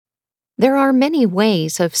There are many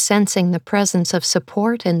ways of sensing the presence of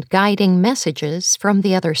support and guiding messages from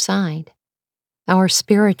the other side. Our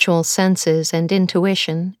spiritual senses and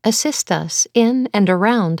intuition assist us in and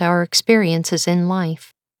around our experiences in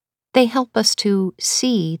life. They help us to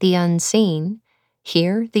see the unseen,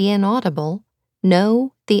 hear the inaudible,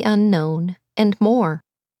 know the unknown, and more.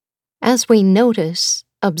 As we notice,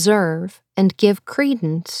 observe, and give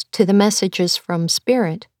credence to the messages from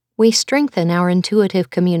Spirit, we strengthen our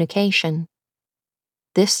intuitive communication.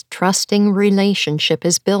 This trusting relationship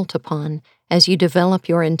is built upon as you develop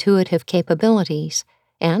your intuitive capabilities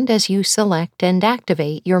and as you select and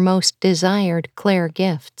activate your most desired clair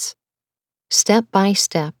gifts. Step by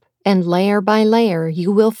step and layer by layer,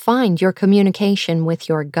 you will find your communication with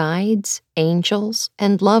your guides, angels,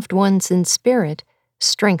 and loved ones in spirit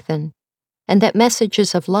strengthen, and that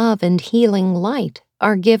messages of love and healing light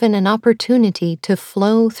are given an opportunity to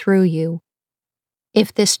flow through you.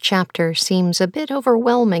 If this chapter seems a bit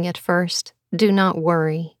overwhelming at first, do not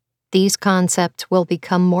worry. These concepts will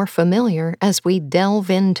become more familiar as we delve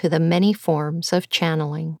into the many forms of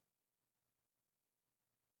channeling.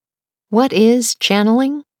 What is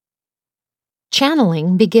channeling?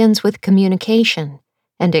 Channeling begins with communication,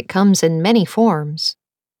 and it comes in many forms.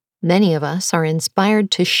 Many of us are inspired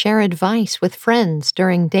to share advice with friends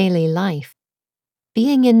during daily life.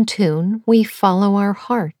 Being in tune, we follow our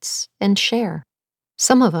hearts and share.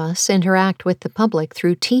 Some of us interact with the public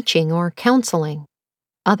through teaching or counseling.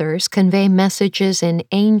 Others convey messages in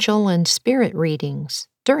angel and spirit readings,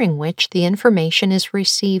 during which the information is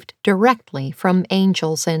received directly from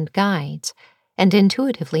angels and guides and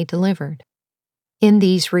intuitively delivered. In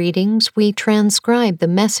these readings, we transcribe the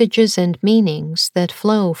messages and meanings that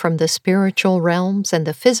flow from the spiritual realms and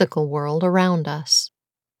the physical world around us.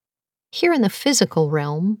 Here in the physical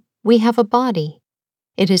realm, we have a body.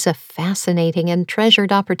 It is a fascinating and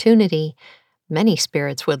treasured opportunity. Many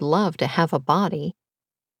spirits would love to have a body.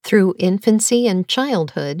 Through infancy and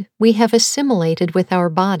childhood, we have assimilated with our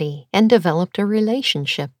body and developed a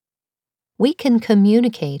relationship. We can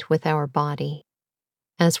communicate with our body.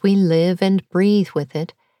 As we live and breathe with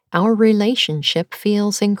it, our relationship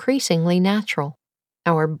feels increasingly natural.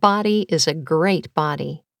 Our body is a great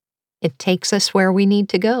body. It takes us where we need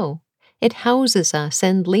to go. It houses us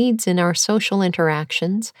and leads in our social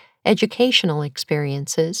interactions, educational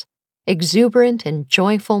experiences, exuberant and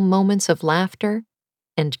joyful moments of laughter,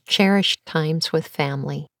 and cherished times with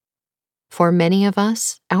family. For many of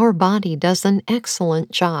us, our body does an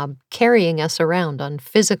excellent job carrying us around on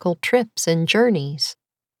physical trips and journeys.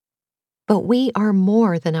 But we are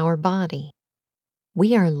more than our body.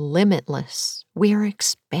 We are limitless. We are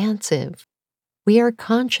expansive. We are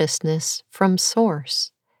consciousness from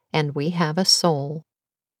Source, and we have a soul.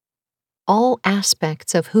 All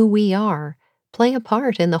aspects of who we are play a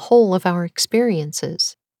part in the whole of our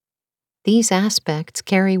experiences. These aspects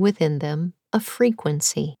carry within them a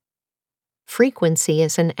frequency. Frequency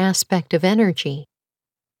is an aspect of energy.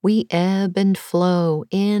 We ebb and flow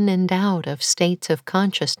in and out of states of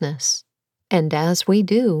consciousness, and as we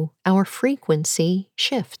do, our frequency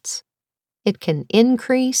shifts. It can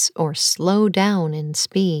increase or slow down in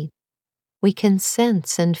speed. We can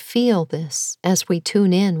sense and feel this as we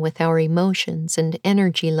tune in with our emotions and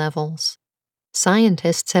energy levels.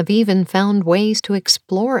 Scientists have even found ways to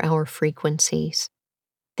explore our frequencies.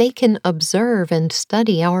 They can observe and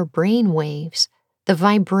study our brain waves, the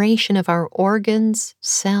vibration of our organs,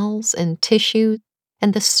 cells, and tissues,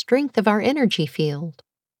 and the strength of our energy field.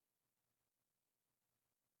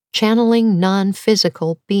 Channeling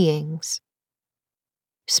non-physical beings.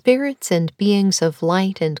 Spirits and beings of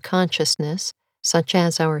light and consciousness, such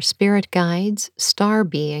as our spirit guides, star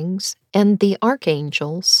beings, and the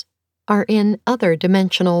archangels, are in other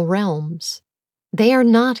dimensional realms. They are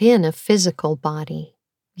not in a physical body,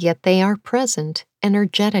 yet they are present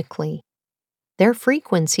energetically. Their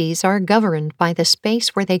frequencies are governed by the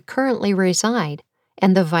space where they currently reside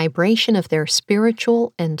and the vibration of their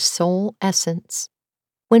spiritual and soul essence.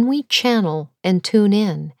 When we channel and tune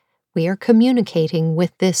in, we are communicating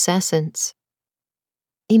with this essence.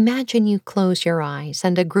 Imagine you close your eyes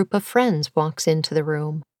and a group of friends walks into the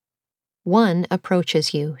room. One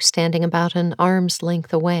approaches you, standing about an arm's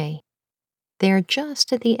length away. They are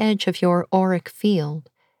just at the edge of your auric field,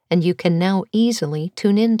 and you can now easily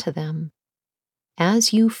tune into them.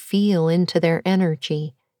 As you feel into their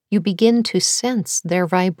energy, you begin to sense their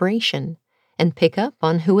vibration and pick up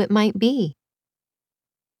on who it might be.